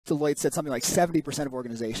Deloitte said something like 70% of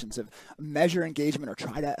organizations have measure engagement or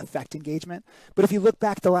try to affect engagement. But if you look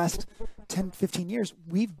back the last 10, 15 years,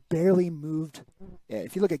 we've barely moved.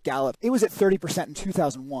 If you look at Gallup, it was at 30% in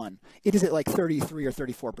 2001. It is at like 33 or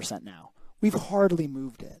 34% now. We've hardly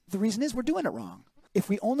moved it. The reason is we're doing it wrong. If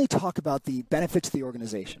we only talk about the benefits to the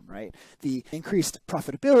organization, right? The increased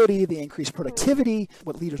profitability, the increased productivity,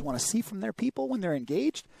 what leaders want to see from their people when they're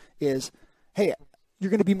engaged is, hey, you're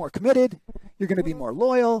going to be more committed, you're going to be more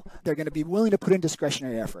loyal, they're going to be willing to put in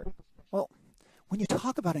discretionary effort. Well, when you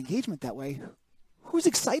talk about engagement that way, who's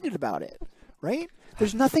excited about it, right?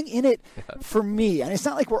 There's nothing in it for me. And it's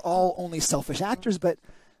not like we're all only selfish actors, but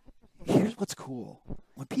here's what's cool.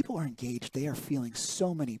 When people are engaged, they are feeling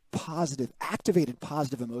so many positive, activated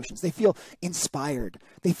positive emotions. They feel inspired.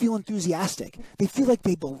 They feel enthusiastic. They feel like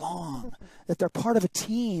they belong, that they're part of a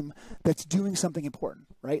team that's doing something important,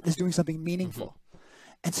 right? That's doing something meaningful.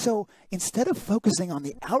 And so instead of focusing on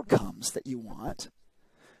the outcomes that you want,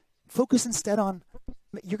 focus instead on,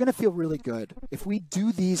 you're going to feel really good. If we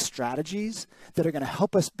do these strategies that are going to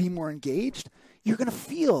help us be more engaged, you're going to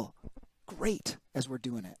feel great as we're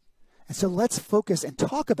doing it. And so let's focus and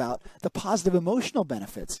talk about the positive emotional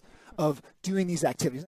benefits of doing these activities.